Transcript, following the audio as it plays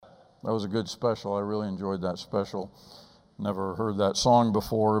That was a good special. I really enjoyed that special. Never heard that song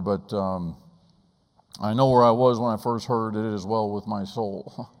before, but I know where I was when I first heard it as well with my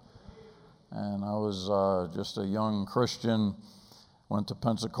soul. And I was just a young Christian, went to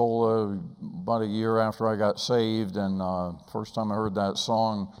Pensacola about a year after I got saved, and first time I heard that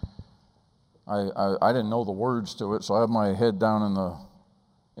song, I didn't know the words to it, so I had my head down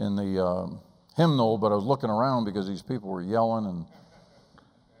in the hymnal, but I was looking around because these people were yelling, and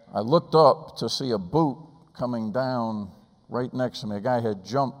I looked up to see a boot coming down right next to me. A guy had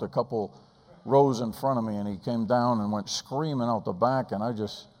jumped a couple rows in front of me, and he came down and went screaming out the back, and I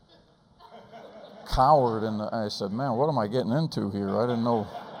just cowered, and I said, man, what am I getting into here? I didn't know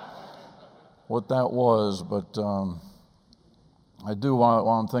what that was, but I do, while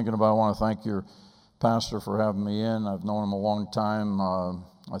I'm thinking about it, I want to thank your pastor for having me in. I've known him a long time.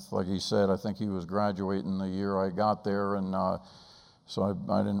 Like he said, I think he was graduating the year I got there, and so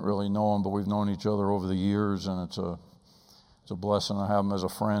I didn't really know him, but we've known each other over the years, and it's a blessing to have him as a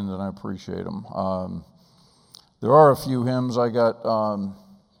friend, and I appreciate him. There are a few hymns I got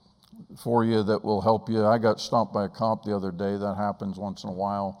for you that will help you. I got stopped by a cop the other day. That happens once in a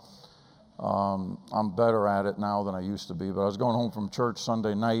while. I'm better at it now than I used to be, but I was going home from church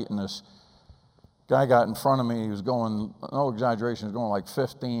Sunday night, and this guy got in front of me. He was going, no exaggeration, he was going like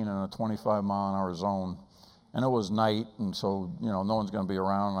 15 in a 25-mile-an-hour zone. And it was night, and so, no one's going to be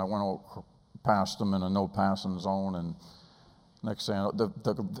around. And I went past him in a no-passing zone, and next thing I know,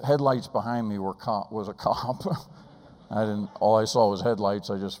 the headlights behind me was a cop. All I saw was headlights.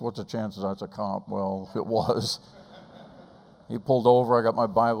 What's the chances that's a cop? Well, it was. He pulled over. I got my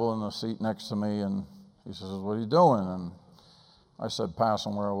Bible in the seat next to me, and he says, what are you doing? And I said,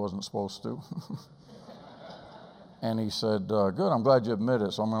 passing where I wasn't supposed to. And he said, good, I'm glad you admit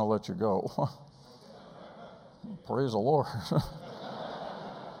it, so I'm going to let you go. Praise the Lord.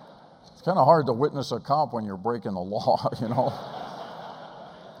 It's kind of hard to witness a cop when you're breaking the law,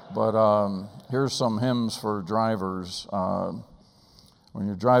 But here's some hymns for drivers. When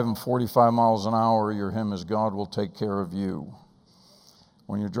you're driving 45 miles an hour, your hymn is God Will Take Care of You.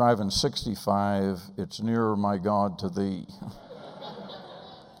 When you're driving 65, it's Nearer, My God, to Thee.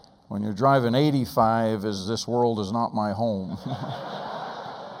 When you're driving 85, is This World Is Not My Home.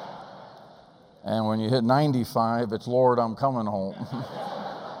 And when you hit 95, it's Lord, I'm Coming Home.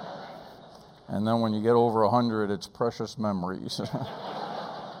 And then when you get over 100, it's Precious Memories.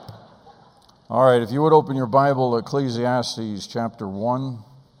 All right, if you would open your Bible to Ecclesiastes chapter 1.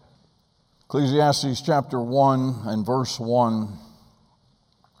 Ecclesiastes chapter 1 and verse 1.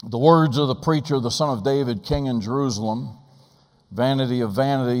 The words of the preacher, the son of David, king in Jerusalem. Vanity of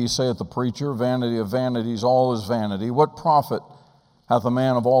vanities, saith the preacher, vanity of vanities, all is vanity. What profit hath a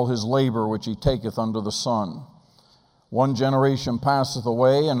man of all his labor which he taketh under the sun? One generation passeth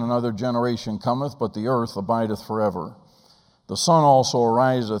away, and another generation cometh, but the earth abideth forever. The sun also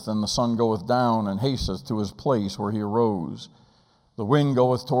ariseth, and the sun goeth down, and hasteth to his place where he arose. The wind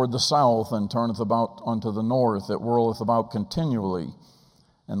goeth toward the south, and turneth about unto the north. It whirleth about continually,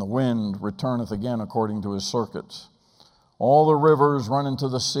 and the wind returneth again according to his circuits. All the rivers run into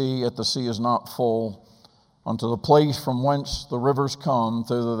the sea, yet the sea is not full. Unto the place from whence the rivers come,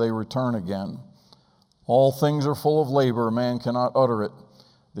 thither they return again. All things are full of labor, man cannot utter it.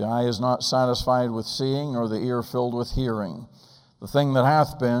 The eye is not satisfied with seeing, nor the ear filled with hearing. The thing that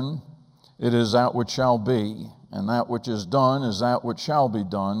hath been, it is that which shall be, and that which is done is that which shall be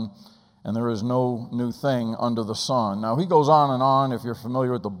done, and there is no new thing under the sun. Now he goes on and on, if you're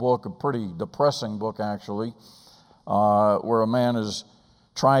familiar with the book, a pretty depressing book actually, where a man has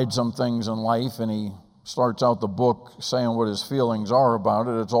tried some things in life, and he starts out the book saying what his feelings are about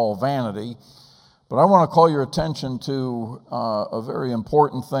it. It's all vanity. But I want to call your attention to a very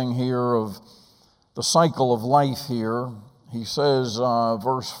important thing here of the cycle of life here. He says,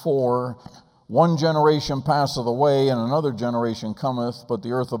 verse 4, one generation passeth away, and another generation cometh, but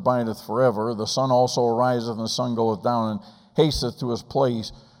the earth abideth forever. The sun also ariseth, and the sun goeth down, and hasteth to his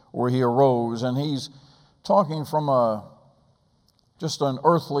place where he arose. And he's talking from just an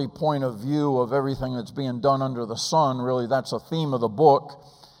earthly point of view of everything that's being done under the sun. Really, that's a theme of the book.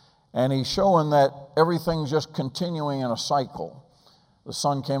 And he's showing that everything's just continuing in a cycle. The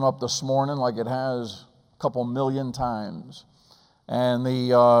sun came up this morning like it has a couple million times. And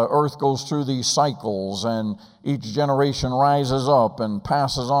the earth goes through these cycles, and each generation rises up and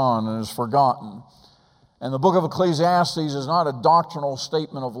passes on and is forgotten. And the book of Ecclesiastes is not a doctrinal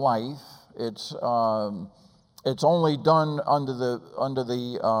statement of life. It's only done under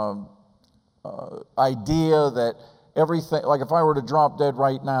the idea that everything, like if I were to drop dead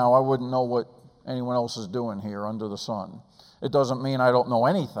right now, I wouldn't know what anyone else is doing here under the sun. It doesn't mean I don't know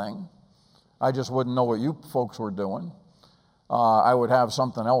anything. I just wouldn't know what you folks were doing. I would have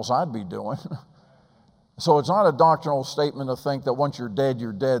something else I'd be doing. So it's not a doctrinal statement to think that once you're dead,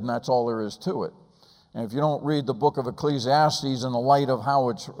 and that's all there is to it. And if you don't read the book of Ecclesiastes in the light of how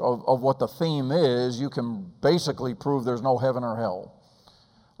of what the theme is, you can basically prove there's no heaven or hell.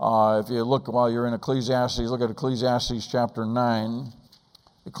 If you look while you're in Ecclesiastes, look at Ecclesiastes chapter 9.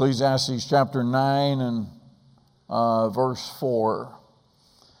 Ecclesiastes chapter 9 and verse 4.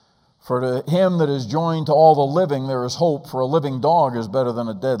 For to him that is joined to all the living there is hope, for a living dog is better than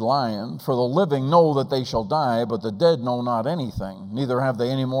a dead lion. For the living know that they shall die, but the dead know not anything, neither have they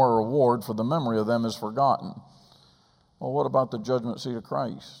any more reward, for the memory of them is forgotten. Well, what about the judgment seat of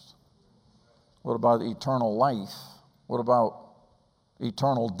Christ? What about eternal life? What about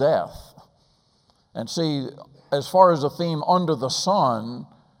eternal death? And see, as far as the theme under the sun,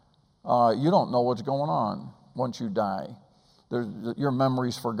 you don't know what's going on once you die. Your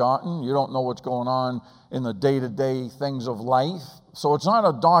memory's forgotten. You don't know what's going on in the day-to-day things of life. So it's not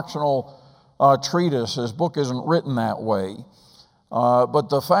a doctrinal treatise. His book isn't written that way. But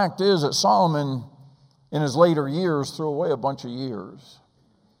the fact is that Solomon, in his later years, threw away a bunch of years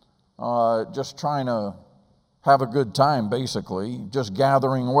just trying to have a good time, basically, just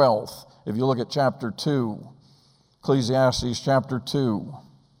gathering wealth. If you look at chapter 2, Ecclesiastes chapter 2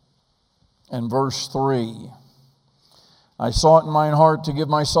 and verse 3. I sought in mine heart to give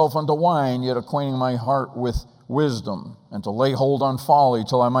myself unto wine, yet acquainting my heart with wisdom, and to lay hold on folly,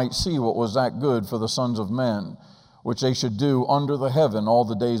 till I might see what was that good for the sons of men, which they should do under the heaven all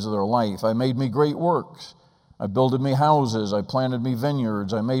the days of their life. I made me great works. I builded me houses. I planted me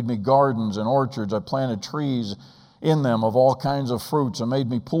vineyards. I made me gardens and orchards. I planted trees in them of all kinds of fruits. I made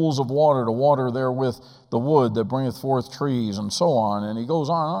me pools of water to water therewith the wood that bringeth forth trees, and so on. And he goes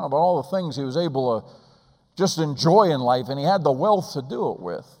on and on about all the things he was able to just enjoy in life, and he had the wealth to do it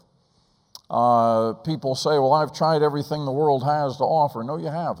with. People say, well, I've tried everything the world has to offer. No, you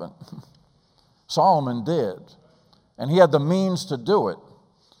haven't. Solomon did, and he had the means to do it.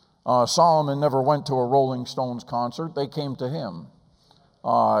 Solomon never went to a Rolling Stones concert. They came to him.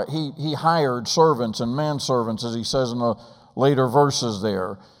 He hired servants and manservants, as he says in the later verses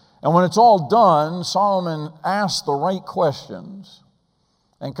there. And when it's all done, Solomon asks the right questions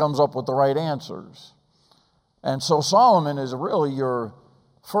and comes up with the right answers. And so Solomon is really your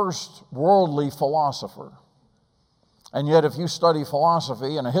first worldly philosopher. And yet if you study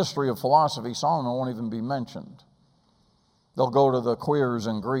philosophy and a history of philosophy, Solomon won't even be mentioned. They'll go to the queers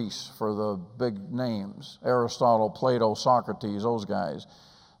in Greece for the big names, Aristotle, Plato, Socrates, those guys.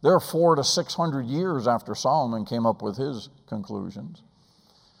 They're 400 to 600 years after Solomon came up with his conclusions.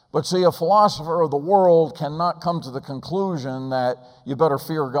 But see, a philosopher of the world cannot come to the conclusion that you better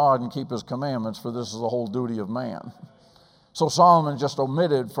fear God and keep his commandments, for this is the whole duty of man. So Solomon just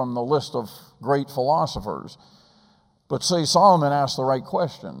omitted from the list of great philosophers. But see, Solomon asks the right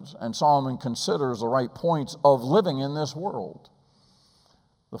questions, and Solomon considers the right points of living in this world.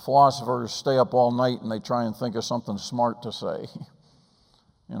 The philosophers stay up all night and they try and think of something smart to say.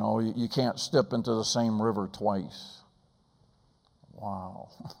 You know, you can't step into the same river twice. Wow.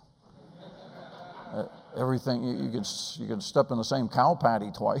 Everything, you can step in the same cow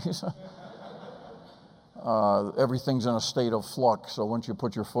patty twice. Everything's in a state of flux, so once you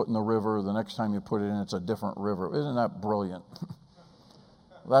put your foot in the river, the next time you put it in, it's a different river. Isn't that brilliant?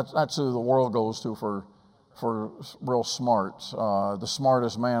 That's who the world goes to for real smarts. The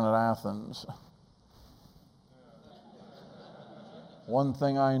smartest man at Athens. One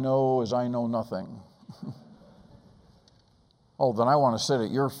thing I know is I know nothing. Oh, then I want to sit at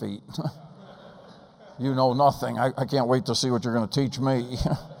your feet. You know nothing. I can't wait to see what you're going to teach me.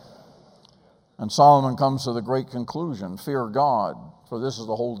 And Solomon comes to the great conclusion, fear God, for this is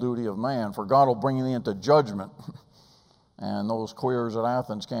the whole duty of man, for God will bring thee into judgment. And those queers at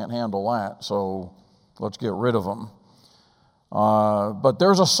Athens can't handle that, so let's get rid of them. But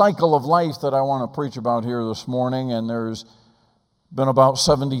there's a cycle of life that I want to preach about here this morning, and there's been about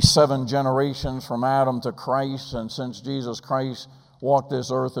 77 generations from Adam to Christ, and since Jesus Christ walked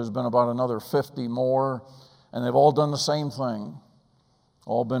this earth, there's been about another 50 more, and they've all done the same thing.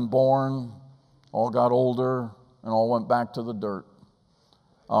 All been born, all got older, and all went back to the dirt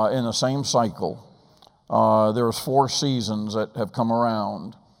in the same cycle. There's 4 seasons that have come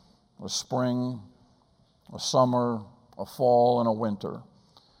around: a spring, a summer, a fall, and a winter.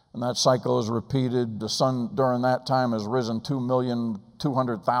 And that cycle is repeated. The sun during that time has risen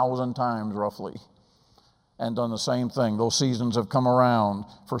 2,200,000 times roughly and done the same thing. Those seasons have come around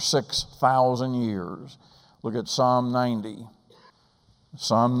for 6,000 years. Look at Psalm 90.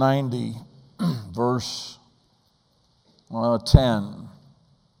 Psalm 90, verse 10.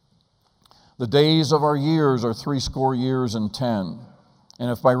 The days of our years are 80 years and 10. And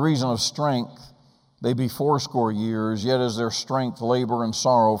if by reason of strength they be 80 years, yet is their strength labor and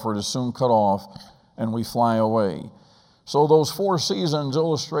sorrow, for it is soon cut off, and we fly away. So those 4 seasons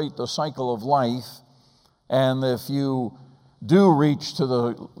illustrate the cycle of life, and if you do reach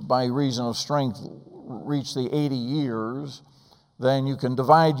by reason of strength, reach the 80 years, then you can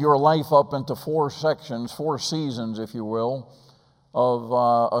divide your life up into 4 sections, 4 seasons, if you will, of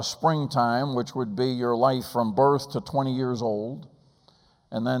a springtime, which would be your life from birth to 20 years old.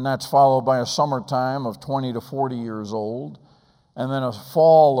 And then that's followed by a summertime of 20 to 40 years old, and then a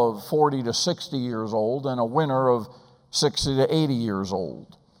fall of 40 to 60 years old, and a winter of 60 to 80 years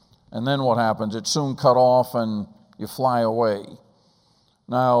old. And then what happens? It's soon cut off and you fly away.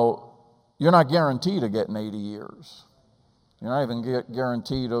 Now, you're not guaranteed of getting 80 years. You're not even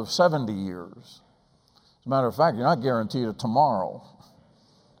guaranteed of 70 years. As a matter of fact, you're not guaranteed of tomorrow.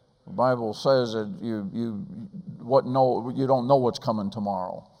 The Bible says that you don't know what's coming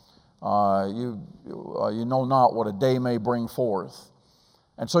tomorrow. You know not what a day may bring forth.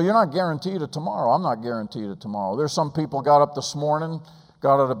 And so you're not guaranteed of tomorrow. I'm not guaranteed of tomorrow. There's some people got up this morning,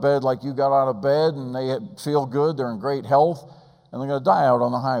 got out of bed like you got out of bed, and they feel good, they're in great health, and they're going to die out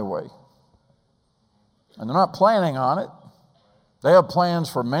on the highway. And they're not planning on it. They have plans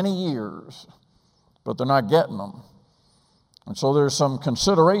for many years, but they're not getting them. And so there's some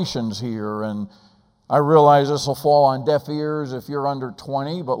considerations here, and I realize this will fall on deaf ears if you're under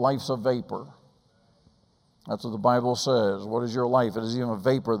 20, but life's a vapor. That's what the Bible says. What is your life? It is even a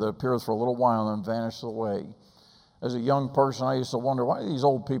vapor that appears for a little while and then vanishes away. As a young person, I used to wonder, why do these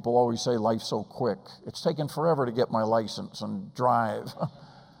old people always say life's so quick? It's taken forever to get my license and drive.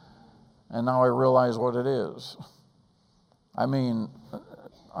 And now I realize what it is. I mean,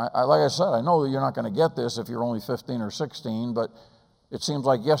 like I said, I know that you're not going to get this if you're only 15 or 16, but it seems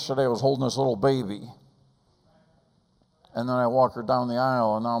like yesterday I was holding this little baby. And then I walk her down the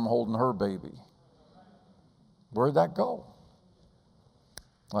aisle, and now I'm holding her baby. Where'd that go?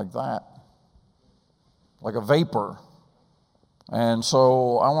 Like that. Like a vapor. And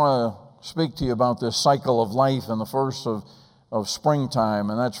so I want to speak to you about this cycle of life and the first of springtime,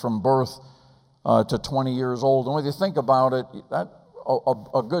 and that's from birth to 20 years old. And when you think about it,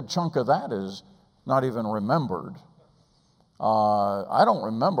 a good chunk of that is not even remembered. I don't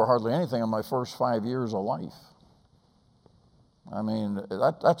remember hardly anything in my first 5 years of life. I mean,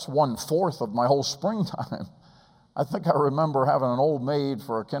 that's 1/4 of my whole springtime. I think I remember having an old maid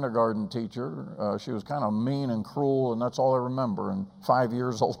for a kindergarten teacher. She was kind of mean and cruel, and that's all I remember in 5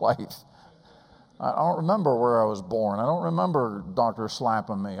 years of life. I don't remember where I was born. I don't remember doctors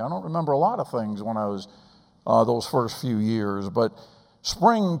slapping me. I don't remember a lot of things when I was those first few years. But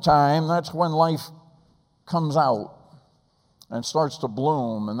springtime, that's when life comes out and starts to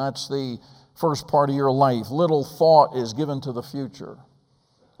bloom, and that's the first part of your life. Little thought is given to the future,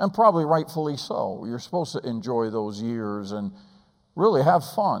 and probably rightfully so. You're supposed to enjoy those years and really have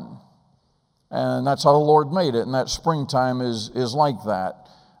fun, and that's how the Lord made it, and that springtime is like that.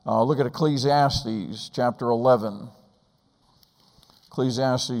 Look at Ecclesiastes chapter 11.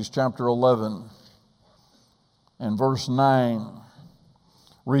 Ecclesiastes chapter 11 and verse 9.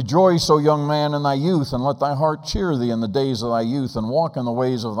 Rejoice, O young man, in thy youth, and let thy heart cheer thee in the days of thy youth, and walk in the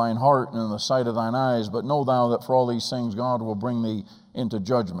ways of thine heart and in the sight of thine eyes. But know thou that for all these things God will bring thee into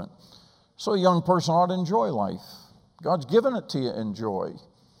judgment. So a young person ought to enjoy life. God's given it to you, enjoy.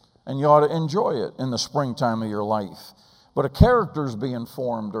 And you ought to enjoy it in the springtime of your life. But a character's being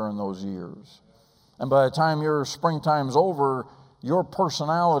formed during those years. And by the time your springtime's over, your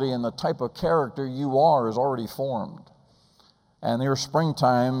personality and the type of character you are is already formed. And your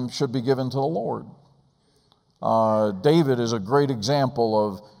springtime should be given to the Lord. David is a great example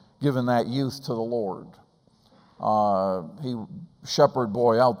of giving that youth to the Lord. He shepherd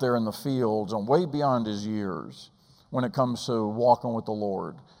boy out there in the fields and way beyond his years when it comes to walking with the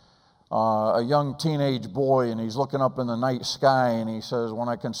Lord. A young teenage boy, and he's looking up in the night sky, and he says, when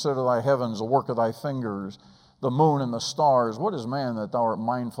I consider thy heavens, the work of thy fingers, the moon and the stars, what is man that thou art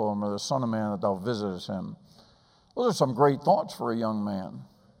mindful of him, or the son of man that thou visitest him? Those are some great thoughts for a young man.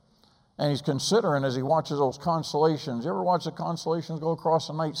 And he's considering as he watches those constellations. You ever watch the constellations go across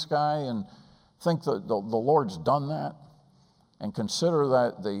the night sky and think that the Lord's done that? And consider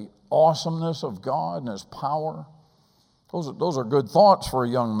that the awesomeness of God and His power? Those are good thoughts for a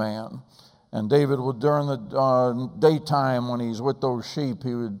young man. And David would, during the daytime when he's with those sheep,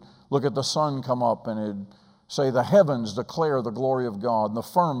 he would look at the sun come up and he'd say, the heavens declare the glory of God, and the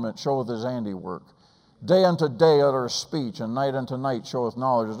firmament showeth His handiwork. Day unto day uttereth speech, and night unto night showeth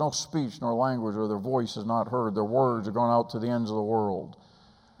knowledge. There's no speech nor language where their voice is not heard. Their words are going out to the ends of the world.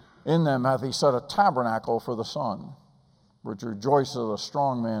 In them hath he set a tabernacle for the sun, which rejoiceth a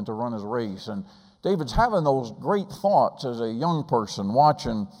strong man to run his race. And David's having those great thoughts as a young person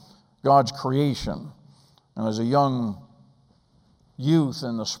watching God's creation. And as a young youth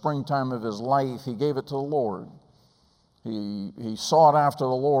in the springtime of his life, he gave it to the Lord. He sought after the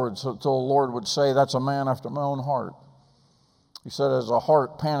Lord till the Lord would say, that's a man after my own heart. He said, as a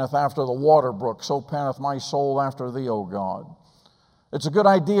hart panteth after the water brook, so panteth my soul after thee, O God. It's a good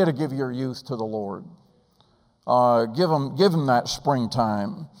idea to give your youth to the Lord. Give him that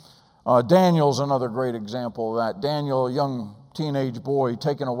springtime. Daniel's another great example of that. Daniel, a young teenage boy,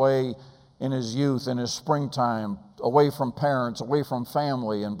 taken away in his youth, in his springtime, away from parents, away from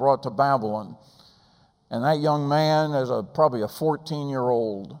family, and brought to Babylon. And that young man, as probably a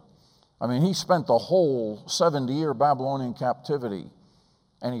 14-year-old, I mean, he spent the whole 70-year Babylonian captivity.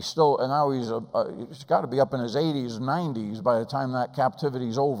 And now he's got to be up in his 80s, 90s by the time that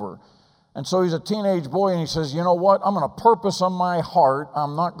captivity's over. And so he's a teenage boy, and he says, you know what? I'm going to purpose on my heart,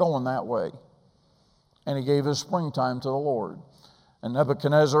 I'm not going that way. And he gave his springtime to the Lord. And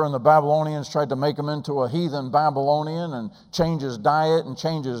Nebuchadnezzar and the Babylonians tried to make him into a heathen Babylonian and change his diet and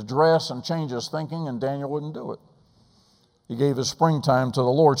change his dress and change his thinking, and Daniel wouldn't do it. He gave his springtime to the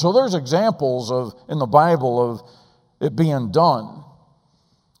Lord. So there's examples in the Bible of it being done.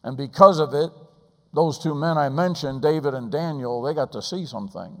 And because of it, those two men I mentioned, David and Daniel, they got to see some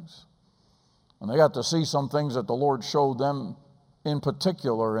things. And they got to see some things that the Lord showed them in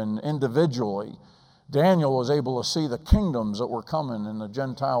particular and individually. Daniel was able to see the kingdoms that were coming in the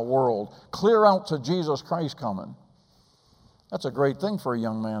Gentile world, clear out to Jesus Christ coming. That's a great thing for a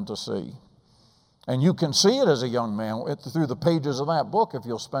young man to see. And you can see it as a young man through the pages of that book if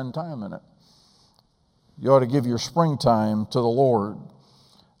you'll spend time in it. You ought to give your springtime to the Lord.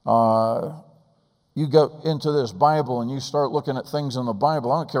 You go into this Bible and you start looking at things in the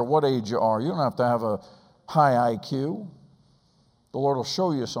Bible. I don't care what age you are. You don't have to have a high IQ. The Lord will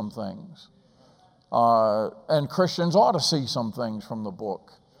show you some things. And Christians ought to see some things from the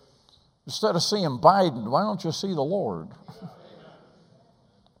book. Instead of seeing Biden, why don't you see the Lord?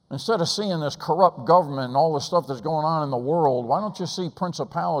 Instead of seeing this corrupt government and all the stuff that's going on in the world, why don't you see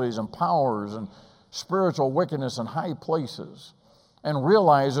principalities and powers and spiritual wickedness in high places and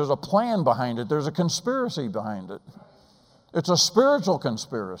realize there's a plan behind it, there's a conspiracy behind it. It's a spiritual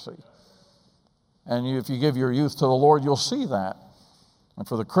conspiracy. And if you give your youth to the Lord, you'll see that. And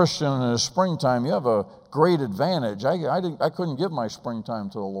for the Christian in his springtime, you have a great advantage. I couldn't give my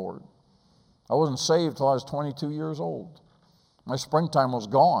springtime to the Lord. I wasn't saved till I was 22 years old. My springtime was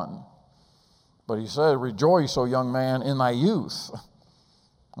gone. But he said, rejoice, O young man, in thy youth.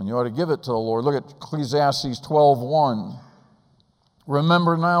 And you ought to give it to the Lord. Look at Ecclesiastes 12:1.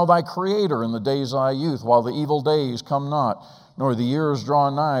 Remember now thy Creator in the days of thy youth, while the evil days come not, nor the years draw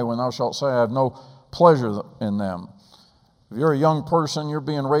nigh, when thou shalt say, I have no pleasure in them. If you're a young person, you're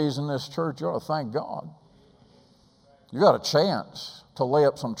being raised in this church, you ought to thank God. You got a chance to lay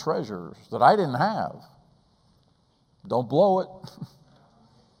up some treasures that I didn't have. Don't blow it.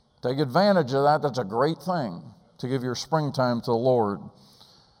 Take advantage of that. That's a great thing to give your springtime to the Lord.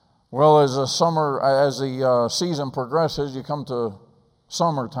 Well, as the season progresses, you come to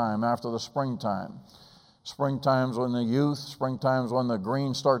summertime after the springtime. Springtime's when the youth, springtime's when the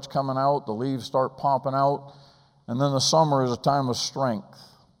green starts coming out, the leaves start popping out. And then the summer is a time of strength.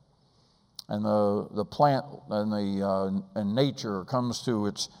 And the plant and nature comes to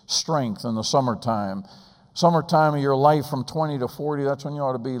its strength in the summertime. Summertime of your life from 20 to 40, that's when you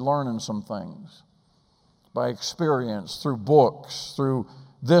ought to be learning some things. By experience, through books, through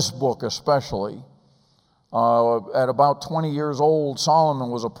this book especially. At about 20 years old, Solomon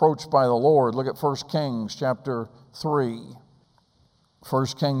was approached by the Lord. Look at 1 Kings chapter 3. 1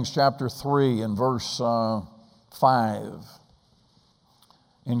 Kings chapter 3 and verse 5.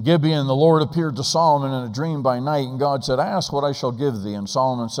 In Gibeon, the Lord appeared to Solomon in a dream by night, and God said, ask what I shall give thee. And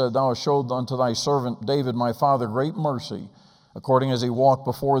Solomon said, thou hast showed unto thy servant David my father great mercy, according as he walked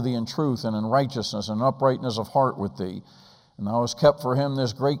before thee in truth and in righteousness and uprightness of heart with thee. And thou hast kept for him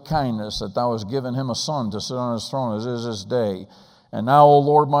this great kindness, that thou hast given him a son to sit on his throne, as is this day. And now, O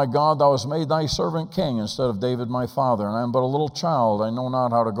Lord my God, thou hast made thy servant king instead of David my father. And I am but a little child, I know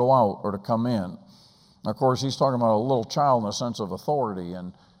not how to go out or to come in. Of course, he's talking about a little child in the sense of authority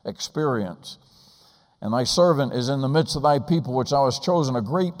and experience. And thy servant is in the midst of thy people, which thou hast chosen, a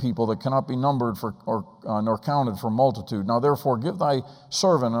great people that cannot be numbered nor counted for multitude. Now therefore give thy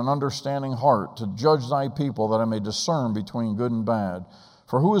servant an understanding heart to judge thy people, that I may discern between good and bad.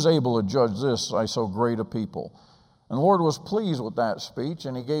 For who is able to judge this, I so great a people? And the Lord was pleased with that speech,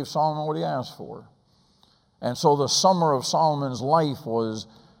 and he gave Solomon what he asked for. And so the summer of Solomon's life was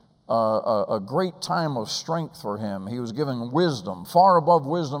a great time of strength for him. He was given wisdom, far above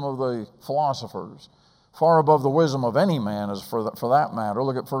wisdom of the philosophers, far above the wisdom of any man, as for that matter.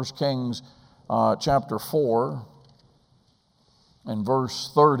 Look at 1 Kings chapter 4 and verse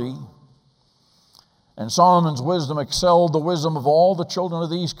 30. And Solomon's wisdom excelled the wisdom of all the children of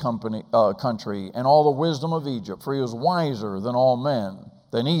the east country and all the wisdom of Egypt, for he was wiser than all men,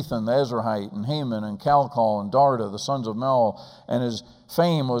 than Ethan the Ezrahite, and Heman, and Calcol, and Darda, the sons of Mel, and his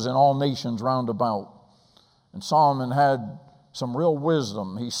fame was in all nations round about. And Solomon had some real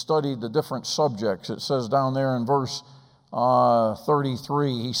wisdom. He studied the different subjects. It says down there in verse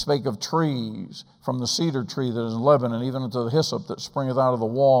 33, he spake of trees, from the cedar tree that is in Lebanon, even unto the hyssop that springeth out of the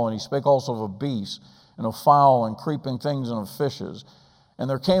wall. And he spake also of a beast, and of fowl, and creeping things, and of fishes. And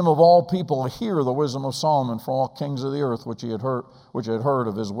there came of all people to hear the wisdom of Solomon from all kings of the earth, which had heard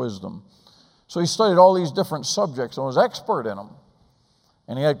of his wisdom. So he studied all these different subjects and was expert in them.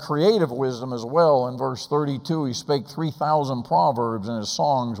 And he had creative wisdom as well. In verse 32, he spake 3,000 proverbs, and his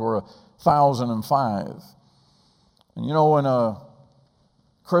songs were 1,005. And you know, when a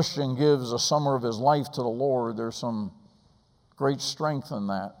Christian gives a summer of his life to the Lord, there's some great strength in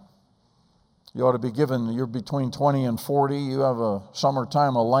that. You ought to be given, you're between 20 and 40, you have a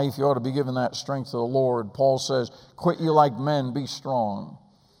summertime of life, you ought to be given that strength to the Lord. Paul says, quit you like men, be strong.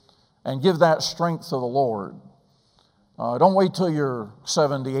 And give that strength to the Lord. Don't wait till you're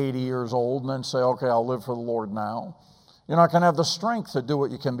 70, 80 years old and then say, okay, I'll live for the Lord now. You're not going to have the strength to do what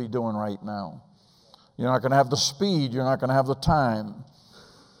you can be doing right now. You're not going to have the speed, you're not going to have the time.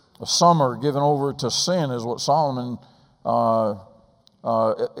 A summer given over to sin is what Solomon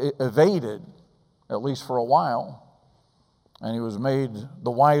evaded, at least for a while, and he was made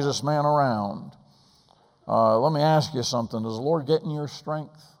the wisest man around. Let me ask you something. Does the Lord get in your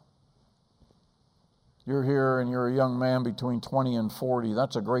strength? You're here and you're a young man between 20 and 40.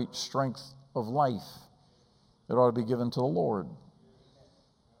 That's a great strength of life. It ought to be given to the Lord.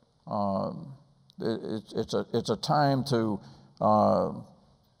 It's a time to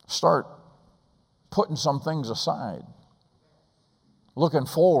start putting some things aside, looking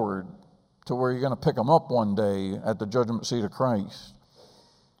forward to where you're going to pick them up one day at the judgment seat of Christ.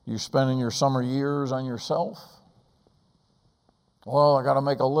 You spending your summer years on yourself? Well, I got to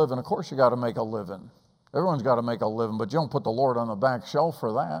make a living. Of course you got to make a living. Everyone's got to make a living, but you don't put the Lord on the back shelf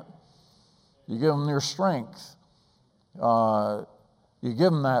for that. You give them your strength. You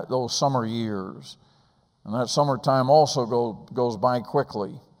give them those summer years. And that summertime also goes by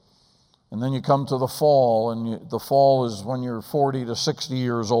quickly. And then you come to the fall, and the fall is when you're 40 to 60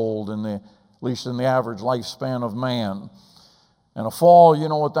 years old, at least in the average lifespan of man. And a fall, you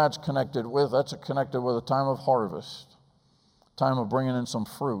know what that's connected with? That's connected with a time of harvest, time of bringing in some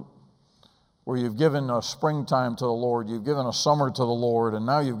fruit, where you've given a springtime to the Lord, you've given a summer to the Lord, and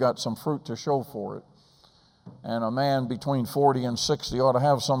now you've got some fruit to show for it. And a man between 40 and 60 ought to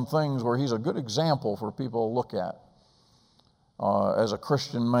have some things where he's a good example for people to look at as a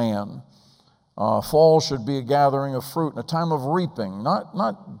Christian man. Fall should be a gathering of fruit and a time of reaping,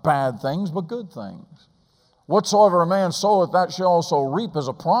 not bad things, but good things. Whatsoever a man soweth, that shall also reap, is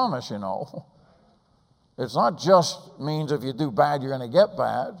a promise, you know. It's not just means if you do bad, you're going to get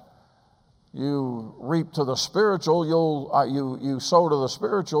bad. You reap to the spiritual, you sow to the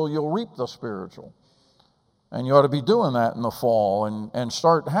spiritual, you'll reap the spiritual. And you ought to be doing that in the fall and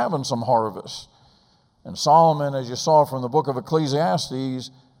start having some harvest. And Solomon, as you saw from the book of Ecclesiastes,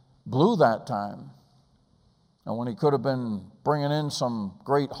 blew that time. And when he could have been bringing in some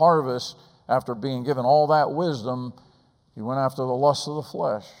great harvest after being given all that wisdom, he went after the lust of the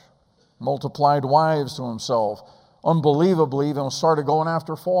flesh, multiplied wives to himself, unbelievably even started going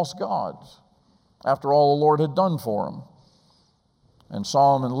after false gods after all the Lord had done for him. And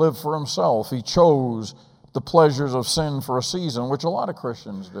Solomon lived for himself. He chose the pleasures of sin for a season, which a lot of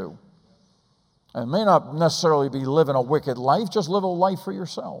Christians do. And may not necessarily be living a wicked life, just live a life for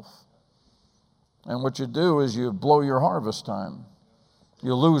yourself. And what you do is you blow your harvest time.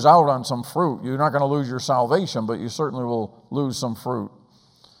 You lose out on some fruit. You're not going to lose your salvation, but you certainly will lose some fruit.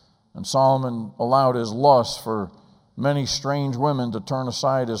 And Solomon allowed his lust for many strange women to turn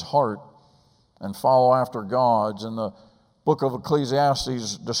aside his heart and follow after gods. And the book of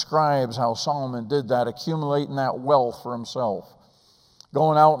Ecclesiastes describes how Solomon did that, accumulating that wealth for himself,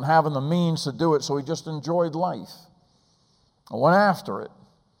 going out and having the means to do it, so he just enjoyed life. I went after it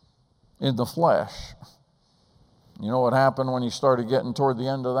in the flesh. You know what happened when he started getting toward the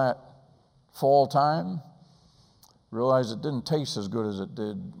end of that fall time? realized it didn't taste as good as it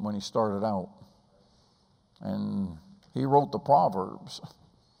did when he started out. And he wrote the Proverbs.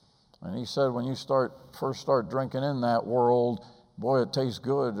 And he said when you first start drinking in that world, boy, it tastes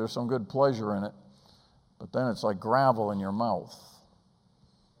good. There's some good pleasure in it. But then it's like gravel in your mouth.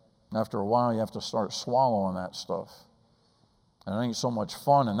 And after a while, you have to start swallowing that stuff. And it ain't so much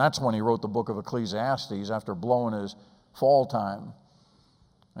fun. And that's when he wrote the book of Ecclesiastes after blowing his fall time.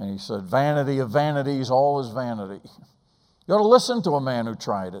 And he said, vanity of vanities, all is vanity. You ought to listen to a man who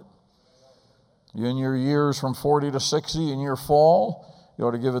tried it. You in your years from 40 to 60, in your fall, you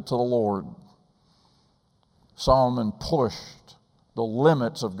ought to give it to the Lord. Solomon pushed the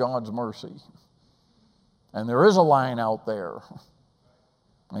limits of God's mercy. And there is a line out there.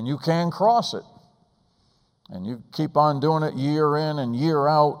 And you can cross it. And you keep on doing it year in and year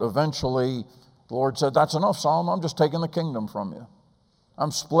out. Eventually, the Lord said, that's enough, Solomon. I'm just taking the kingdom from you.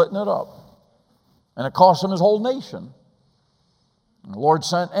 I'm splitting it up. And it cost him his whole nation. And the Lord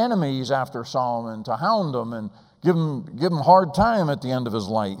sent enemies after Solomon to hound him and give him hard time at the end of his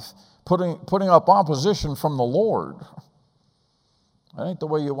life, putting up opposition from the Lord. That ain't the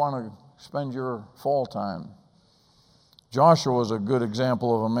way you want to spend your fall time. Joshua was a good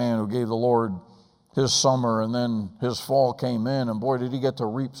example of a man who gave the Lord his summer and then his fall came in, and boy, did he get to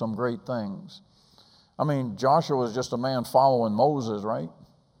reap some great things. I mean, Joshua was just a man following Moses, right?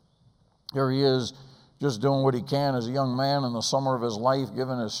 Here he is just doing what he can as a young man in the summer of his life,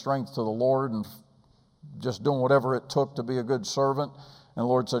 giving his strength to the Lord and just doing whatever it took to be a good servant. And the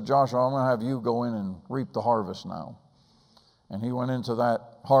Lord said, Joshua, I'm going to have you go in and reap the harvest now. And he went into that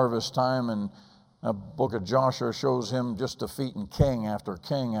harvest time, and the book of Joshua shows him just defeating king after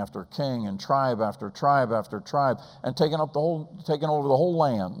king after king and tribe after tribe after tribe and taking over the whole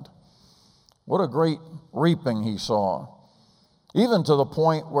land. What a great reaping he saw. Even to the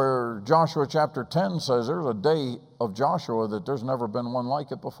point where Joshua chapter 10 says there's a day of Joshua that there's never been one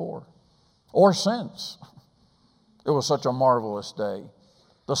like it before or since. It was such a marvelous day.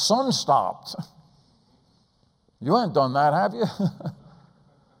 The sun stopped. You ain't done that, have you?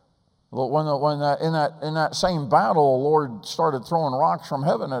 In that same battle, the Lord started throwing rocks from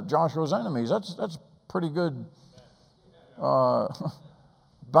heaven at Joshua's enemies. That's pretty good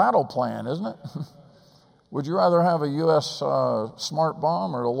battle plan, isn't it? Would you rather have a U.S. smart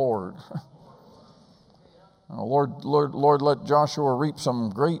bomb or the Lord? Lord, let Joshua reap some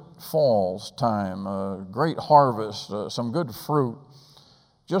great falls time, great harvest, some good fruit.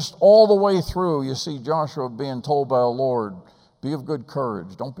 Just all the way through, you see Joshua being told by the Lord, be of good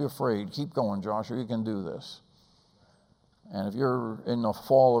courage. Don't be afraid. Keep going, Joshua. You can do this. And if you're in the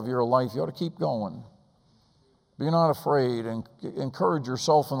fall of your life, you ought to keep going. Be not afraid, and encourage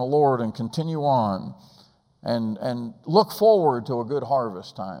yourself in the Lord and continue on. And look forward to a good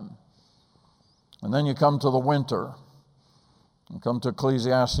harvest time. And then you come to the winter. You come to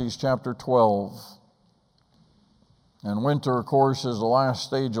Ecclesiastes chapter 12. And winter, of course, is the last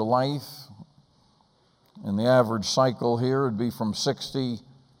stage of life. In the average cycle here, it'd be from 60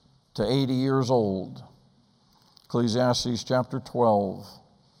 to 80 years old. Ecclesiastes chapter 12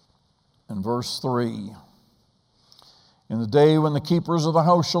 and verse 3. In the day when the keepers of the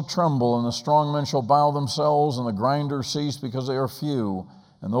house shall tremble, and the strong men shall bow themselves, and the grinders cease because they are few,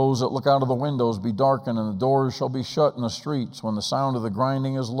 and those that look out of the windows be darkened, and the doors shall be shut in the streets when the sound of the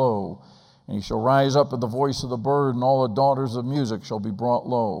grinding is low. And he shall rise up at the voice of the bird, and all the daughters of music shall be brought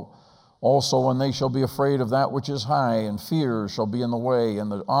low. Also when they shall be afraid of that which is high, and fear shall be in the way,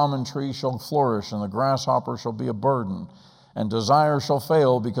 and the almond tree shall flourish, and the grasshopper shall be a burden, and desire shall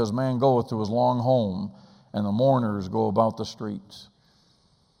fail, because man goeth to his long home, and the mourners go about the streets.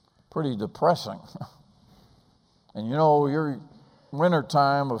 Pretty depressing. And you know, your winter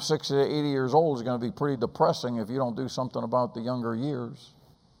time of 60 to 80 years old is going to be pretty depressing if you don't do something about the younger years.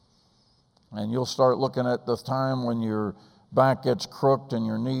 And you'll start looking at the time when your back gets crooked and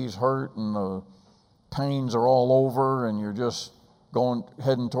your knees hurt and the pains are all over and you're just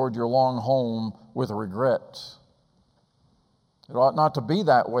heading toward your long home with regret. It ought not to be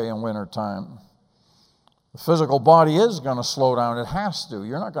that way in wintertime. The physical body is going to slow down. It has to.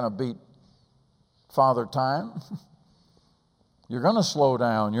 You're not going to beat Father Time. You're going to slow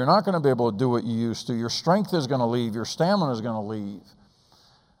down. You're not going to be able to do what you used to. Your strength is going to leave. Your stamina is going to leave.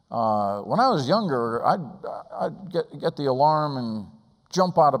 When I was younger, I'd get the alarm and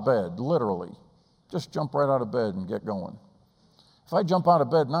jump out of bed, literally. Just jump right out of bed and get going. If I jump out of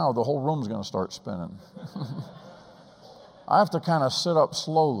bed now, the whole room's going to start spinning. I have to kind of sit up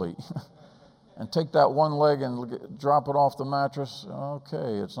slowly and take that one leg and drop it off the mattress.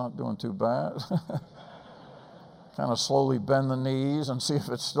 Okay, it's not doing too bad. Kind of slowly bend the knees and see if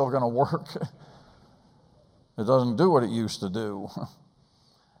it's still going to work. It doesn't do what it used to do.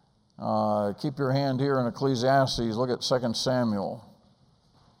 Keep your hand here in Ecclesiastes. Look at 2 Samuel.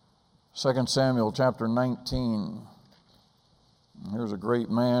 2 Samuel chapter 19. Here's a great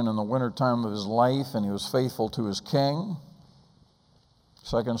man in the wintertime of his life, and he was faithful to his king.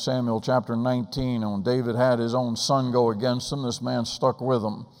 2 Samuel chapter 19, and when David had his own son go against him, this man stuck with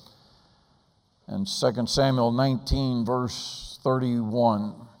him. And 2 Samuel 19, verse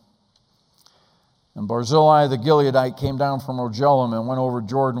 31. And Barzillai the Gileadite came down from Rogelim and went over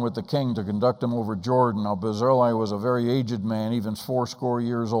Jordan with the king to conduct him over Jordan. Now Barzillai was a very aged man, even 80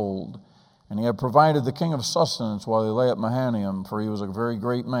 years old. And he had provided the king of sustenance while he lay at Mahanaim, for he was a very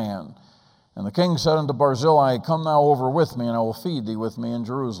great man. And the king said unto Barzillai, come thou over with me, and I will feed thee with me in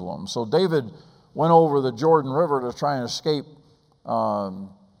Jerusalem. So David went over the Jordan River to try and escape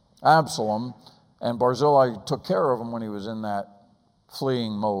Absalom, and Barzillai took care of him when he was in that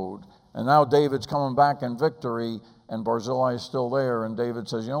fleeing mode. And now David's coming back in victory, and Barzillai is still there, and David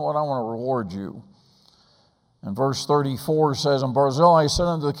says, you know what, I want to reward you. And verse 34 says, and Barzillai said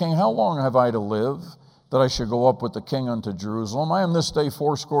unto the king, how long have I to live, that I should go up with the king unto Jerusalem? I am this day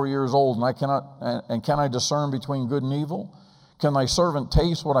 80 years old, and can I discern between good and evil? Can thy servant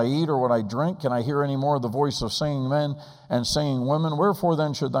taste what I eat or what I drink? Can I hear any more the voice of singing men and singing women? Wherefore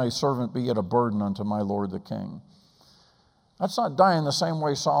then should thy servant be yet a burden unto my lord the king? That's not dying the same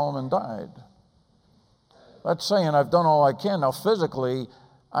way Solomon died. That's saying I've done all I can. Now physically,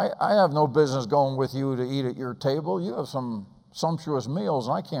 I have no business going with you to eat at your table. You have some sumptuous meals,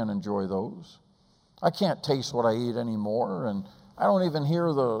 and I can't enjoy those. I can't taste what I eat anymore, and I don't even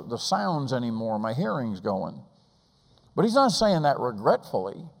hear the sounds anymore. My hearing's going. But he's not saying that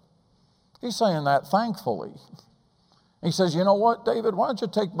regretfully. He's saying that thankfully. He says, you know what, David, why don't you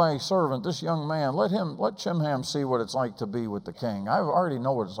take my servant, this young man, let Chimham see what it's like to be with the king. I already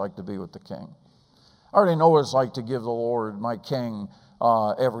know what it's like to be with the king. I already know what it's like to give the Lord, my king,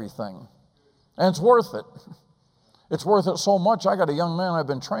 everything. And it's worth it. It's worth it so much. I got a young man I've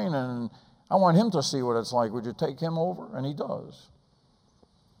been training, and I want him to see what it's like. Would you take him over? And he does.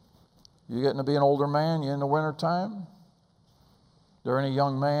 You getting to be an older man? You in the wintertime? Is there any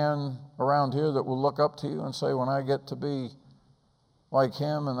young man around here that will look up to you and say, when I get to be like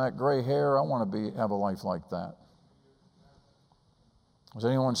him and that gray hair, I want to have a life like that? Does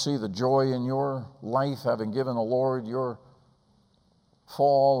anyone see the joy in your life, having given the Lord your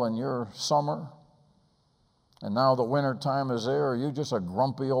fall and your summer? And now the winter time is there. Are you just a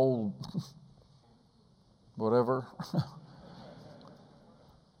grumpy old whatever?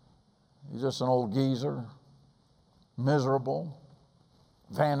 You're just an old geezer, miserable.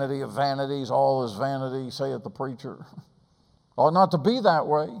 Vanity of vanities, all is vanity, saith the preacher. Ought not to be that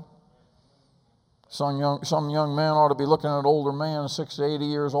way. Some young man ought to be looking at an older man, 60, 80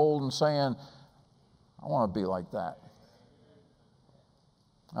 years old, and saying, I want to be like that.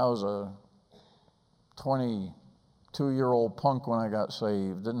 I was a 22-year-old punk when I got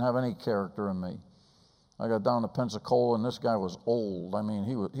saved. Didn't have any character in me. I got down to Pensacola, and this guy was old. I mean,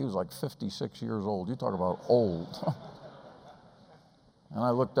 he was like 56 years old. You talk about old. And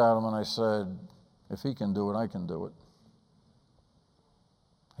I looked at him and I said, if he can do it, I can do it.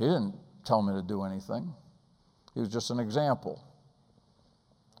 He didn't tell me to do anything. He was just an example.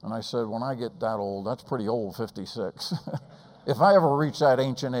 And I said, when I get that old, that's pretty old, 56. If I ever reach that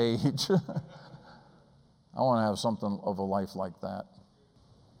ancient age, I want to have something of a life like that.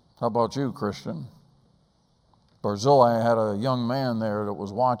 How about you, Christian? Barzillai had a young man there that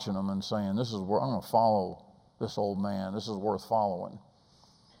was watching him and saying, I'm going to follow this old man. This is worth following.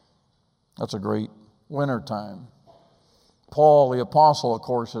 That's a great winter time. Paul, the apostle, of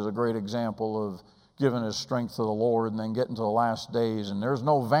course, is a great example of giving his strength to the Lord and then getting to the last days. And there's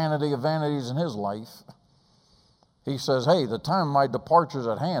no vanity of vanities in his life. He says, hey, the time of my departure is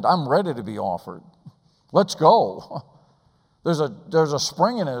at hand. I'm ready to be offered. Let's go. There's a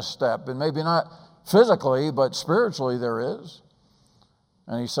spring in his step, and maybe not physically, but spiritually there is.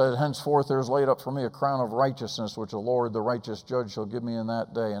 And he said, henceforth there is laid up for me a crown of righteousness, which the Lord, the righteous judge, shall give me in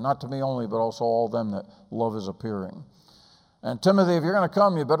that day. And not to me only, but also all them that love his appearing. And Timothy, if you're going to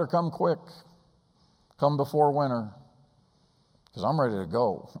come, you better come quick. Come before winter. Because I'm ready to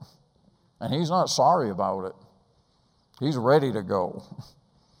go. And he's not sorry about it. He's ready to go.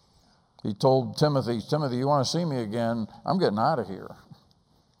 He told Timothy, you want to see me again? I'm getting out of here.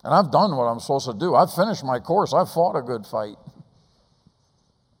 And I've done what I'm supposed to do. I've finished my course. I've fought a good fight.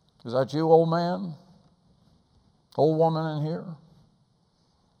 Is that you, old man? Old woman in here?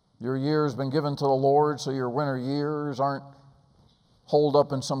 Your year's been given to the Lord, so your winter years aren't holed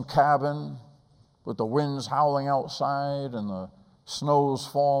up in some cabin with the winds howling outside and the snow's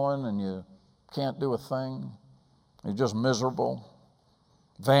falling and you can't do a thing. You're just miserable.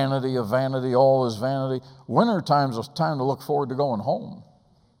 Vanity of vanity, all is vanity. Winter time's a time to look forward to going home.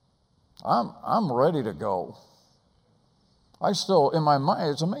 I'm ready to go. I still, in my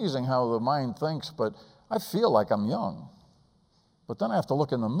mind, it's amazing how the mind thinks, but I feel like I'm young. But then I have to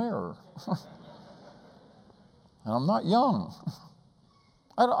look in the mirror. And I'm not young.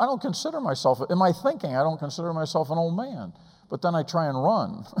 I don't consider myself, in my thinking, I don't consider myself an old man. But then I try and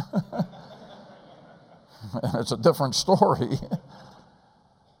run. And it's a different story.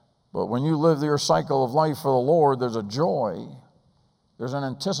 But when you live your cycle of life for the Lord, there's a joy. There's an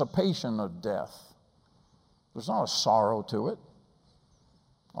anticipation of death. There's not a sorrow to it.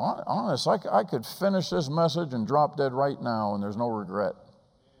 Honest, I could finish this message and drop dead right now, and there's no regret.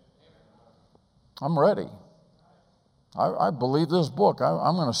 I'm ready. I believe this book.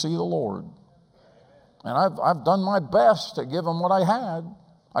 I'm going to see the Lord. And I've done my best to give him what I had.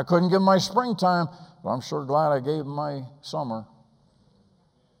 I couldn't give him my springtime, but I'm sure glad I gave him my summer.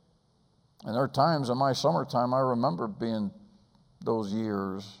 And there are times in my summertime I remember being those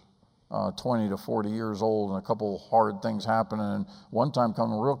years, 20 to 40 years old, and a couple hard things happening, and one time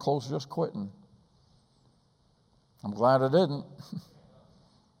coming real close to just quitting. I'm glad I didn't.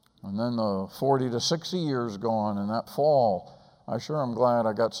 And then the 40 to 60 years gone, and that fall, I sure am glad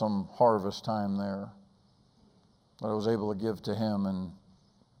I got some harvest time there that I was able to give to him, and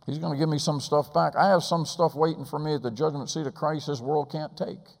he's going to give me some stuff back. I have some stuff waiting for me at the judgment seat of Christ this world can't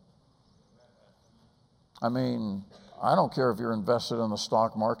take. I mean, I don't care if you're invested in the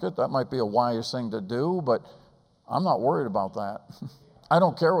stock market. That might be a wise thing to do, but I'm not worried about that. I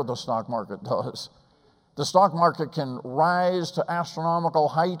don't care what the stock market does. The stock market can rise to astronomical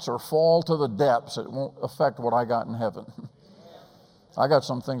heights or fall to the depths. It won't affect what I got in heaven. I got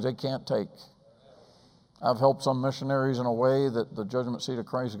some things they can't take. I've helped some missionaries in a way that the judgment seat of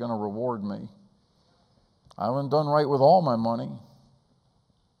Christ is going to reward me. I haven't done right with all my money,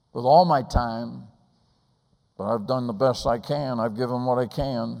 with all my time, but I've done the best I can. I've given what I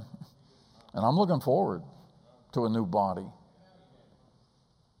can, and I'm looking forward to a new body.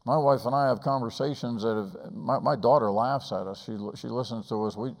 My wife and I have conversations that have, my daughter laughs at us. She listens to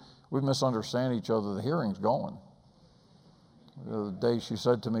us. We misunderstand each other. The hearing's going. The other day she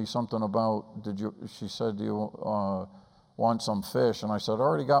said to me something about, she said, do you want some fish? And I said, I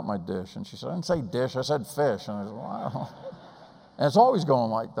already got my dish. And she said, I didn't say dish, I said fish. And I said, wow. And it's always going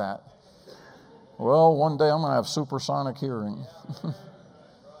like that. Well, one day I'm going to have supersonic hearing.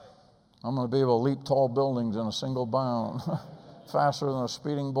 I'm going to be able to leap tall buildings in a single bound. Faster than a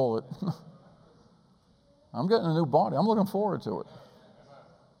speeding bullet. I'm getting a new body. I'm looking forward to it.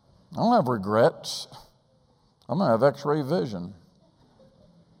 I don't have regrets. I'm going to have x-ray vision.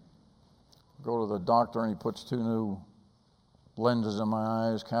 Go to the doctor and he puts 2 new lenses in my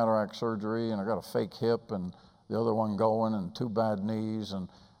eyes, cataract surgery, and I got a fake hip and the other one going and 2 bad knees, and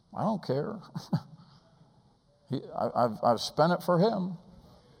I don't care. I've spent it for him.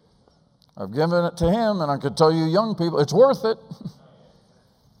 I've given it to him, and I could tell you young people, it's worth it.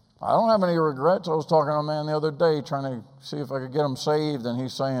 I don't have any regrets. I was talking to a man the other day trying to see if I could get him saved, and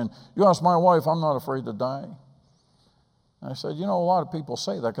he's saying, you ask my wife, I'm not afraid to die. And I said, you know, a lot of people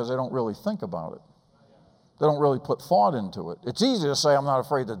say that because they don't really think about it. They don't really put thought into it. It's easy to say I'm not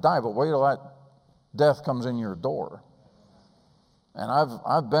afraid to die, but wait till that death comes in your door. And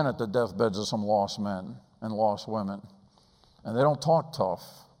I've been at the deathbeds of some lost men and lost women, and they don't talk tough.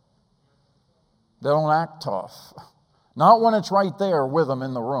 They don't act tough. Not when it's right there with them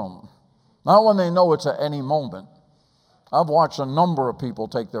in the room. Not when they know it's at any moment. I've watched a number of people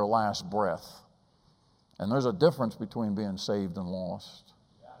take their last breath. And there's a difference between being saved and lost.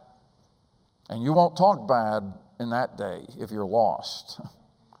 And you won't talk bad in that day if you're lost.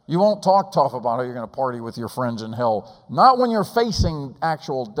 You won't talk tough about how you're going to party with your friends in hell. Not when you're facing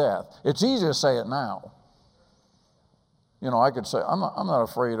actual death. It's easy to say it now. You know, I could say, I'm not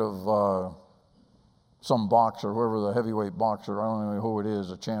afraid of some boxer, whoever the heavyweight boxer, I don't know who it is,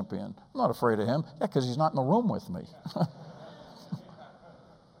 a champion. I'm not afraid of him. Yeah, because he's not in the room with me.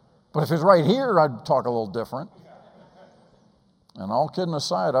 But if he's right here, I'd talk a little different. And all kidding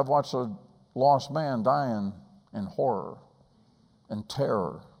aside, I've watched a lost man dying in horror, in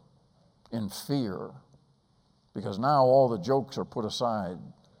terror, in fear, because now all the jokes are put aside.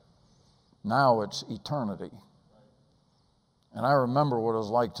 Now it's eternity. And I remember what it was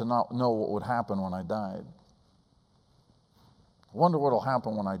like to not know what would happen when I died. I wonder what will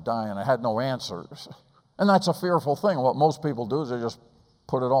happen when I die, and I had no answers. And that's a fearful thing. What most people do is they just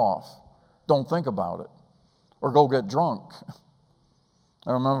put it off. Don't think about it. Or go get drunk.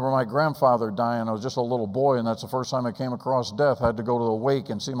 I remember my grandfather dying. I was just a little boy, and that's the first time I came across death. I had to go to the wake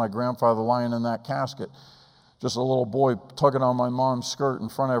and see my grandfather lying in that casket. just a little boy tugging on my mom's skirt in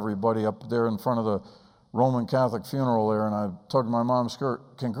front of everybody up there in front of the Roman Catholic funeral there, and I tugged my mom's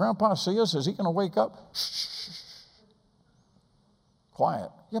skirt. Can Grandpa see us? Is he going to wake up? Shh, shh, shh. Quiet.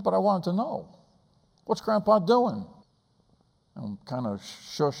 Yeah, but I wanted to know. What's Grandpa doing? I'm kind of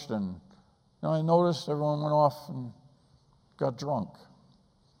shushed, and I noticed everyone went off and got drunk.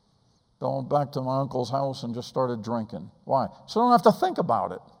 Going back to my uncle's house and just started drinking. Why? So I don't have to think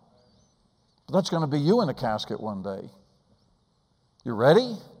about it. But that's going to be you in a casket one day. You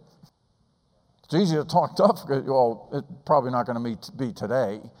ready? It's easy to talk tough. Well, it's probably not going to be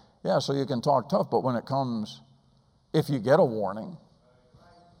today. Yeah, so you can talk tough, but when it comes, if you get a warning,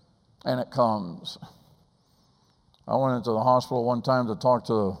 and it comes. I went into the hospital one time to talk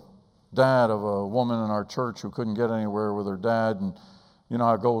to the dad of a woman in our church who couldn't get anywhere with her dad, and you know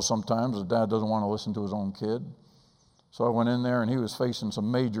how it goes sometimes. The dad doesn't want to listen to his own kid. So I went in there, and he was facing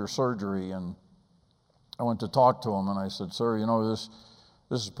some major surgery, and I went to talk to him, and I said, sir, you know, this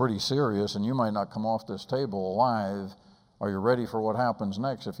is pretty serious, and you might not come off this table alive. Are you ready for what happens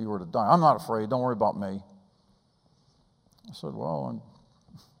next if you were to die? I'm not afraid. Don't worry about me. I said, well, I'm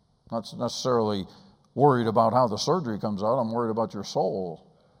not necessarily worried about how the surgery comes out. I'm worried about your soul.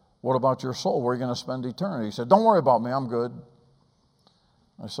 What about your soul? Where are you going to spend eternity? He said, don't worry about me. I'm good.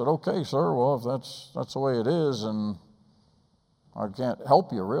 I said, okay, sir. Well, if that's the way it is, and I can't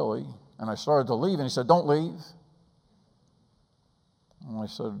help you, really. And I started to leave, and he said, don't leave. And I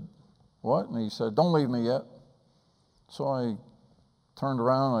said, what? And he said, don't leave me yet. So I turned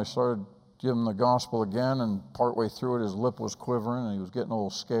around, and I started giving him the gospel again, and partway through it, his lip was quivering, and he was getting a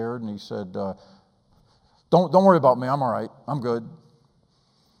little scared, and he said, don't worry about me. I'm all right. I'm good.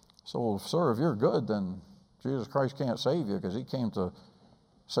 So, well, sir, if you're good, then Jesus Christ can't save you, because he came to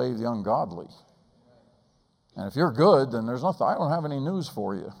save the ungodly. And if you're good, then there's nothing. I don't have any news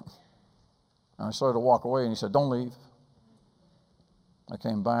for you. And I started to walk away, and he said, don't leave. I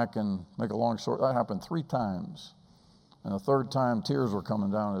came back, and make a long story, that happened 3 times. And the 3rd time, tears were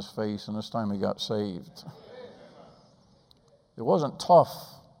coming down his face, and this time he got saved. It wasn't tough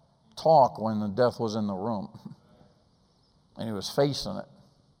talk when the death was in the room, and he was facing it.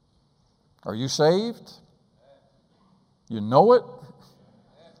 Are you saved? You know it?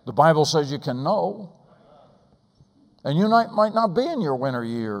 The Bible says you can know. And you might not be in your winter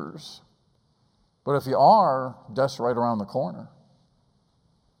years, but if you are, death's right around the corner.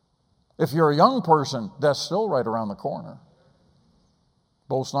 If you're a young person, death's still right around the corner.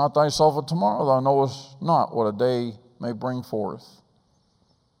 Boast not thyself of tomorrow, thou knowest not what a day may bring forth.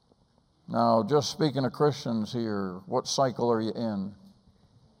 Now, just speaking of Christians here, what cycle are you in?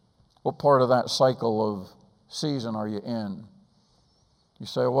 What part of that cycle of season are you in? You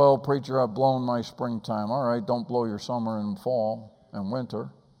say, well, preacher, I've blown my springtime. All right, don't blow your summer and fall and winter.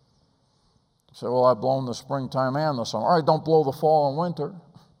 You say, well, I've blown the springtime and the summer. All right, don't blow the fall and winter.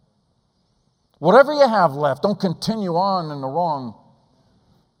 Whatever you have left, don't continue on in the wrong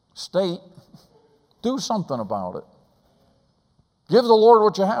state. Do something about it. Give the Lord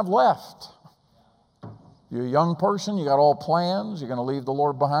what you have left. You're a young person, you got all plans, you're going to leave the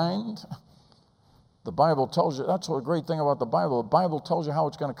Lord behind. The Bible tells you, that's the great thing about the Bible. The Bible tells you how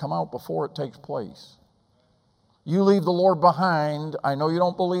it's going to come out before it takes place. You leave the Lord behind. I know you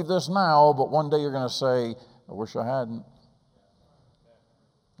don't believe this now, but one day you're going to say, I wish I hadn't.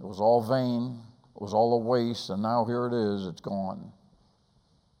 It was all vain. It was all a waste, and now here it is. It's gone.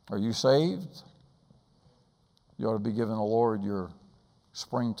 Are you saved? You ought to be giving the Lord your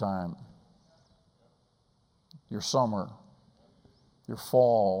springtime, your summer, your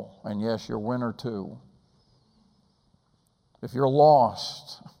fall, and yes, your winter too. If you're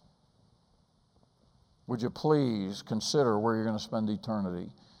lost, would you please consider where you're going to spend eternity?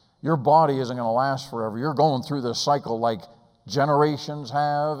 Your body isn't going to last forever. You're going through this cycle like generations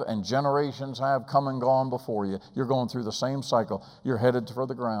have come and gone before you. You're going through the same cycle. You're headed for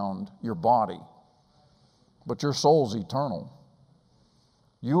the ground, your body. But your soul's eternal.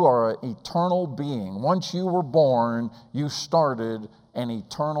 You are an eternal being. Once you were born, you started an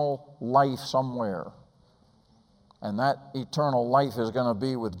eternal life somewhere. And that eternal life is going to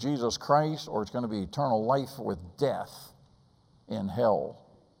be with Jesus Christ, or it's going to be eternal life with death in hell.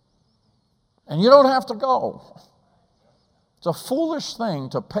 And you don't have to go. It's a foolish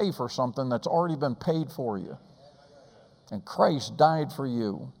thing to pay for something that's already been paid for you. And Christ died for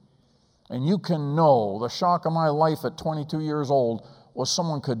you. And you can know, the shock of my life at 22 years old was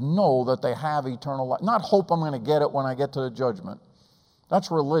someone could know that they have eternal life. Not hope I'm going to get it when I get to the judgment. That's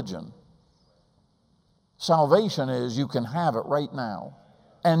religion. Salvation is you can have it right now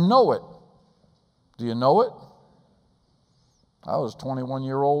and know it. Do you know it? I was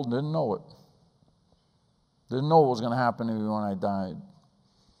 21-year-old and didn't know it. Didn't know what was going to happen to me when I died.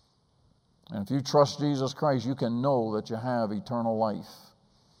 And if you trust Jesus Christ, you can know that you have eternal life.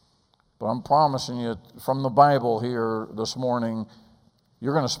 But I'm promising you from the Bible here this morning,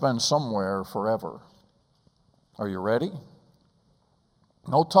 you're going to spend somewhere forever. Are you ready?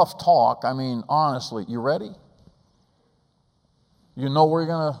 No tough talk. I mean, honestly, you ready? You know where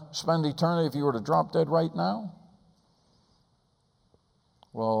you're going to spend eternity if you were to drop dead right now?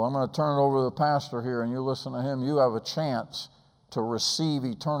 Well, I'm going to turn it over to the pastor here, and you listen to him. You have a chance to receive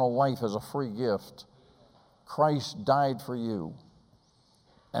eternal life as a free gift. Christ died for you.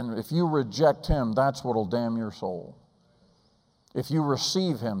 And if you reject him, that's what will damn your soul. If you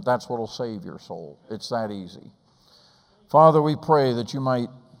receive him, that's what will save your soul. It's that easy. Father, we pray that you might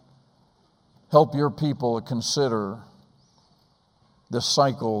help your people to consider this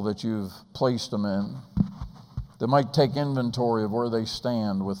cycle that you've placed them in. They might take inventory of where they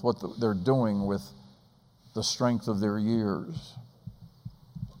stand with what they're doing with the strength of their years.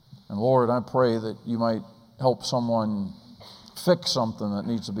 And Lord, I pray that you might help someone fix something that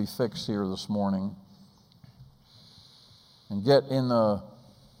needs to be fixed here this morning and get in the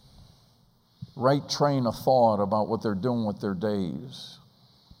right train of thought about what they're doing with their days.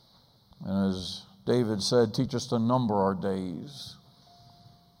 And as David said, teach us to number our days.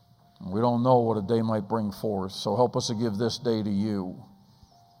 We don't know what a day might bring forth, so help us to give this day to you.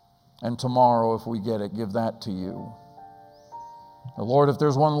 And tomorrow, if we get it, give that to you. Now, Lord, if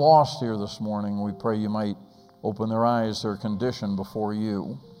there's one lost here this morning, we pray you might open their eyes to their condition before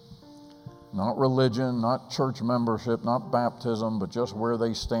you. Not religion, not church membership, not baptism, but just where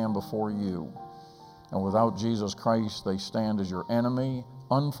they stand before you. And without Jesus Christ, they stand as your enemy,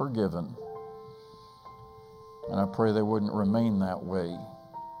 unforgiven. And I pray they wouldn't remain that way,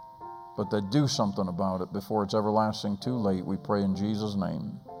 but they do something about it before it's everlasting too late. We pray in Jesus'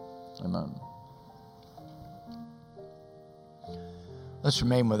 name. Amen. Let's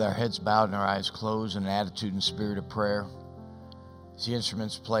remain with our heads bowed and our eyes closed in an attitude and spirit of prayer. As the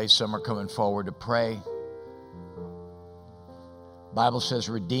instruments play, some are coming forward to pray. The Bible says,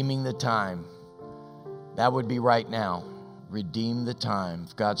 redeeming the time. That would be right now. Redeem the time.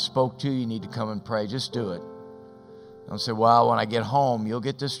 If God spoke to you, you need to come and pray. Just do it. Don't say, well, when I get home, you'll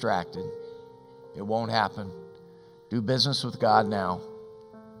get distracted. It won't happen. Do business with God now.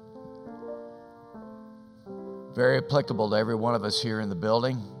 Very applicable to every one of us here in the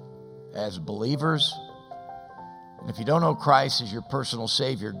building as believers. And if you don't know Christ as your personal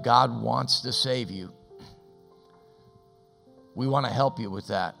Savior, God wants to save you. We want to help you with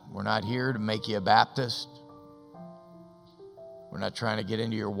that. We're not here to make you a Baptist. We're not trying to get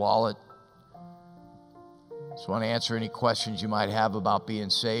into your wallet. Just want to answer any questions you might have about being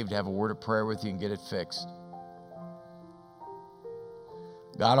saved, have a word of prayer with you, and get it fixed.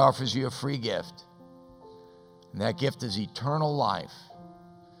 God offers you a free gift, and that gift is eternal life.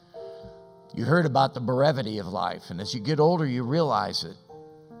 You heard about the brevity of life, and as you get older, you realize it.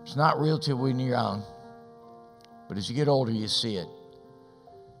 It's not real till when you're young, but as you get older, you see it.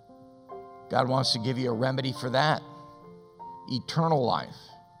 God wants to give you a remedy for that. Eternal life.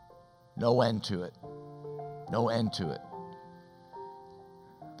 No end to it. No end to it.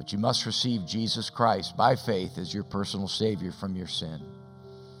 But you must receive Jesus Christ by faith as your personal Savior from your sin.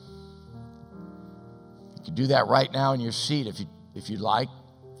 You can do that right now in your seat if you'd like.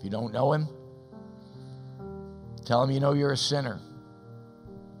 If you don't know him, tell him you know you're a sinner.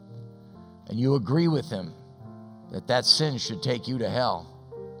 And you agree with him that sin should take you to hell.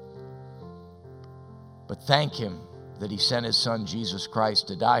 But thank him that he sent his son Jesus Christ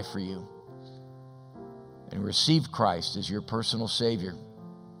to die for you. And receive Christ as your personal Savior.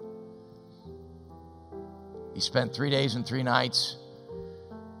 He spent 3 days and 3 nights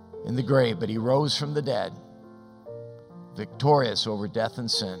in the grave, but he rose from the dead, victorious over death and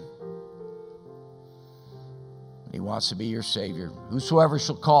sin. He wants to be your Savior. Whosoever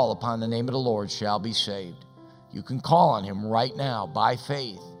shall call upon the name of the Lord shall be saved. You can call on him right now by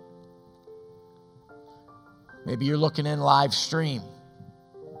faith. Maybe you're looking in live stream.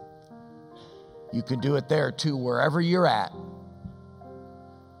 You can do it there too, wherever you're at.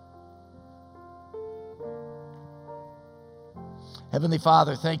 Heavenly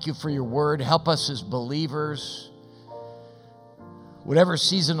Father, thank you for your word. Help us as believers, whatever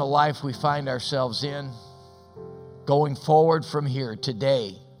season of life we find ourselves in, going forward from here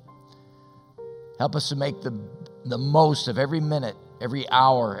today. Help us to make the most of every minute, every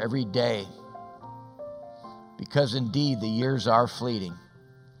hour, every day. Because indeed the years are fleeting.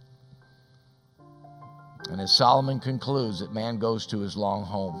 And as Solomon concludes, that man goes to his long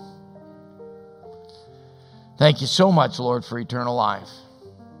home. Thank you so much, Lord, for eternal life.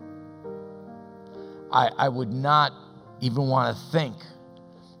 I would not even want to think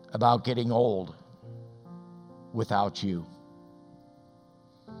about getting old without you.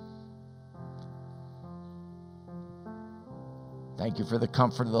 Thank you for the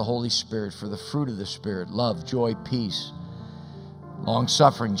comfort of the Holy Spirit, for the fruit of the Spirit, love, joy, peace,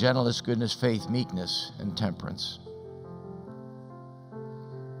 long-suffering, gentleness, goodness, faith, meekness, and temperance.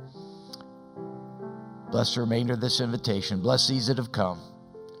 Bless the remainder of this invitation. Bless these that have come.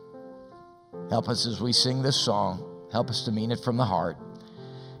 Help us as we sing this song. Help us to mean it from the heart.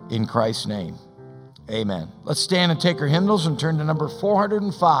 In Christ's name, amen. Let's stand and take our hymnals and turn to number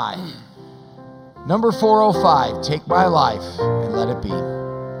 405. Number 405, Take My Life and Let It Be.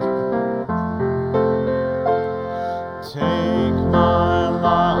 Take my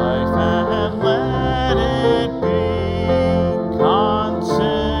life and let it be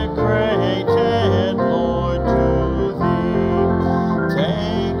consecrated, Lord, to Thee.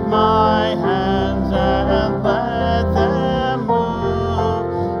 Take my hands and let them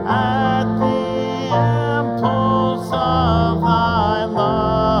move at the impulse of Thy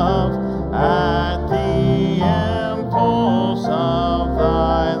love, at the impulse of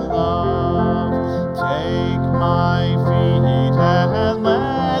Thy love. Take my feet and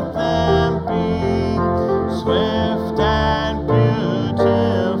let them be swift and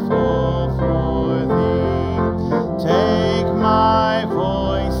beautiful for Thee. Take my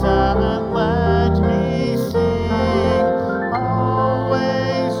voice and let me sing,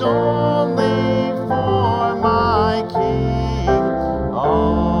 always only for my King,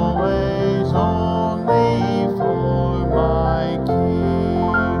 always only for my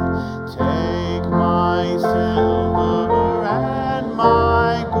King. Take my silver and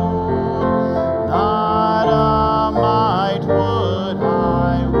my gold, not a mite would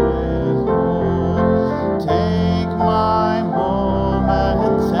I withhold. Take my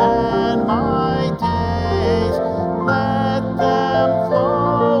moments and my days, let them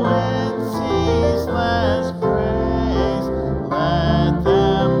flow in ceaseless praise, let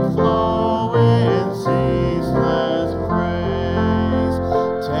them flow in ceaseless praise.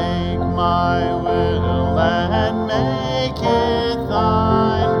 Take my will and make it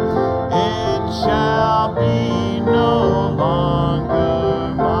Thine, it shall be no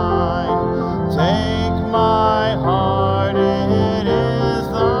longer mine. Take my heart, it is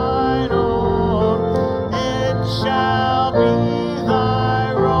Thine own, it shall be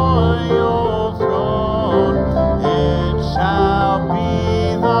Thy royal throne, it shall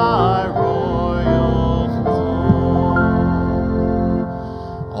be Thy royal throne.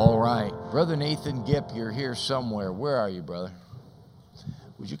 All right. Brother Nathan Gipp, you're here somewhere. Where are you, brother?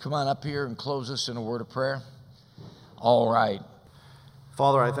 Would you come on up here and close us in a word of prayer? All right.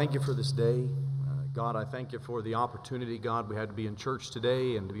 Father, I thank you for this day. God, I thank you for the opportunity, God, we had to be in church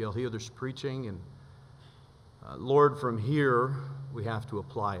today and to be able to hear this preaching. And Lord, from here, we have to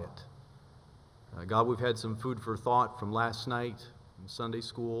apply it. God, we've had some food for thought from last night in Sunday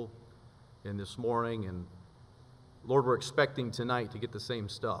school and this morning. And Lord, we're expecting tonight to get the same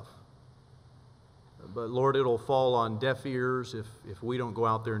stuff. But Lord, it'll fall on deaf ears if we don't go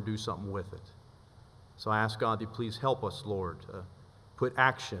out there and do something with it. So I ask God that you please help us, Lord, to put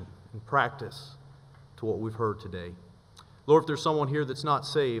action and practice to what we've heard today. Lord, if there's someone here that's not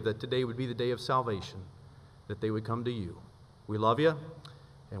saved, that today would be the day of salvation, that they would come to you. We love you,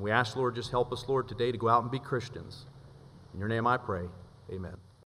 and we ask, Lord, just help us, Lord, today to go out and be Christians. In your name I pray, amen.